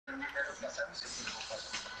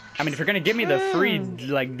I mean, if you're gonna give me the free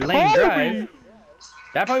like lane drive,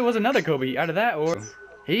 that probably was another Kobe out of that, or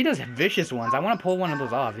he does vicious ones. I want to pull one of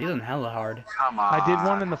those off. He's doing hella hard. Come on. I did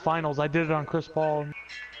one in the finals. I did it on Chris Paul.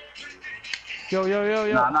 Yo.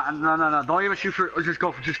 No. Don't even shoot for. Just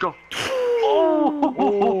go.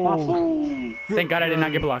 Oh. Thank God I did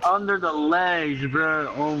not get blocked. Under the legs,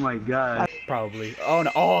 bro. Oh my God. Probably. Oh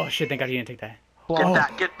no. Oh shit. Thank God he didn't take that.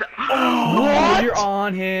 Get that. Oh, What? you're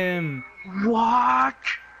on him. What?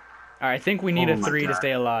 All right. I think we need a 3 to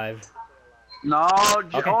stay alive. No.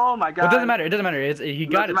 Okay. Oh my God. Well, it doesn't matter. It doesn't matter. He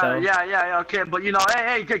got it though. Yeah. Okay, but you know,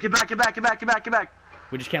 hey, get back.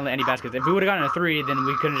 We just can't let any baskets. If we would have gotten a 3, then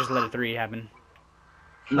we couldn't just let a 3 happen.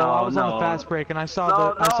 No, I was on the fast break and I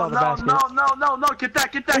saw the basket. No, get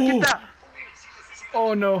that.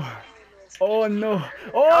 Oh no. Oh no.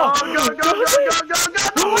 Oh, Oh!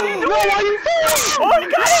 go. What are you doing? Oh, you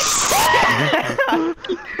got it!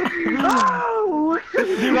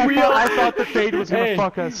 Dude, I thought the fade was gonna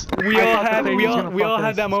fuck us. We all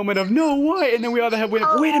had that moment of no what, and then we all had wait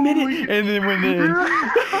a minute, and then went in.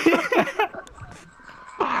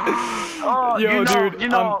 Oh, yo, dude, you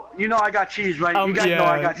know I got cheese, right? You guys know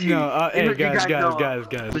I got cheese. No, hey,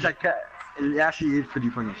 guys. Which it actually is pretty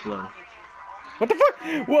fucking slow. What the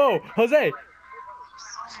fuck? Whoa, Jose!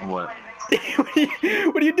 What?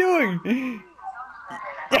 What are you doing?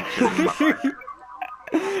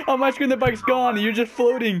 On my screen, the bike's gone. You're just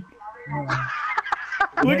floating.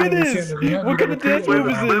 Look at this. What kind of dance move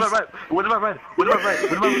is this? What am I right?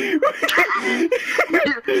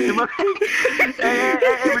 Hey,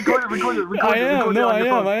 record it. I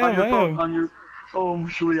am. Oh,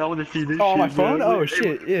 sweet, I want to see this. Oh, shit, my phone? man. Oh,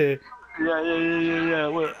 shit, yeah. Yeah.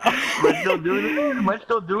 What? Am I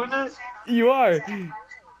still doing it? You are.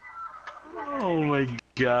 Oh my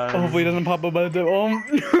God. Hopefully it doesn't pop up by the I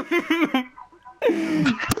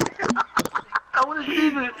want to see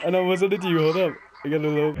this. I know, what's up to you? Hold up. I got a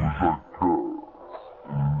little.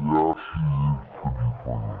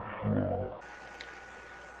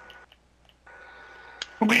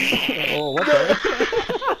 Oh, what the?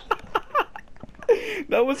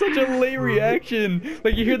 That was such a late reaction.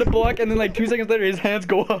 Like, you hear the block, and then like 2 seconds later, his hands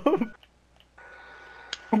go up.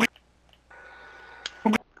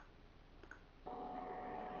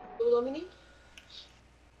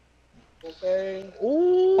 Okay.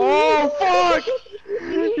 Oh fuck!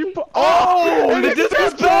 Oh, the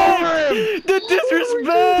disrespect! The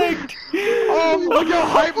disrespect! Oh, look how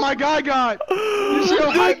hype my guy got! You see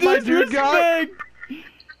how hype my dude got?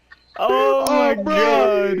 Oh my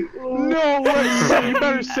God! No way! You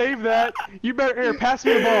better save that. You better here. Pass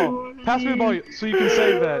me the ball. Pass me the ball so you can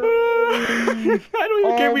save that. I don't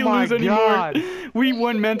even care if we lose anymore. God. We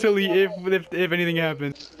won mentally if anything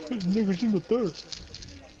happens. I've never seen the third.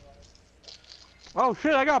 Oh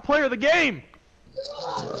shit! I got player of the game.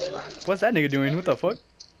 What's that nigga doing? What the fuck?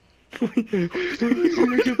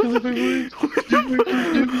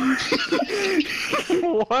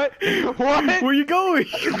 What? Where are you going?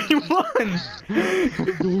 You won!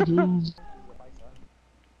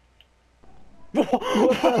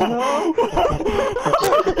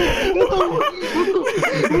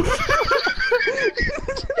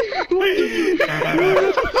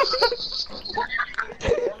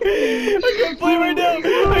 I can't play right now!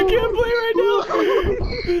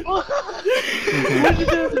 What you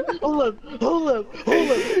doing? Hold up.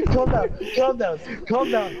 Calm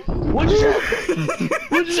down. What you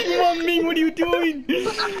Ming, what are you doing?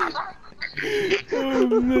 Oh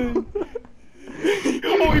man.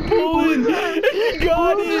 Oh, he pulled it! He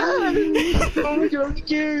got it! Oh my God, I'm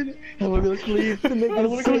scared. I'm gonna sleep. I'm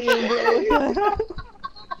gonna sleep, bro.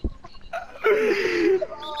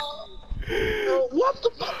 What the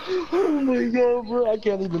fuck? Oh my God, bro. I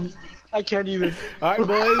can't even. Alright,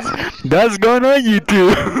 boys. That's going on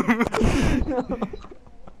YouTube.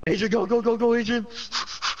 Adrian, go, Adrian.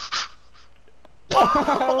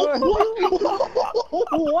 What?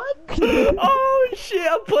 Oh shit,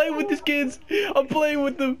 I'm playing with these kids. I'm playing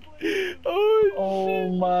with them. Oh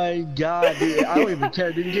my God, dude. I don't even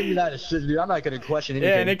care, dude. Give me that assist, dude. I'm not gonna question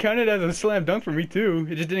anything. Yeah, and it counted as a slam dunk for me too.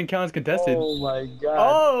 It just didn't count as contested. Oh my God.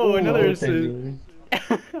 Oh, another assist.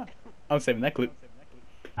 I'm saving that clip.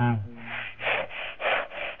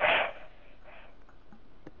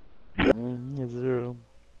 Zero.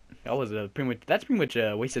 That was that's pretty much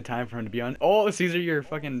a waste of time for him to be on. Oh, Caesar, your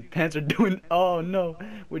fucking pants are doing. Oh no,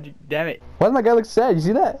 would you? Damn it! Why does my guy look sad? You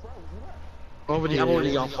see that? I'm already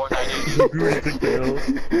on Fortnite.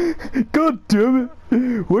 God damn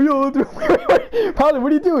it! What are y'all doing? Wait, Holly,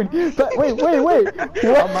 what are you doing? Wait! What?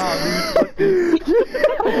 I'm out, dude.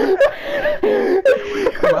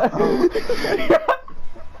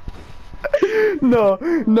 No,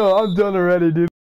 I'm done already, dude.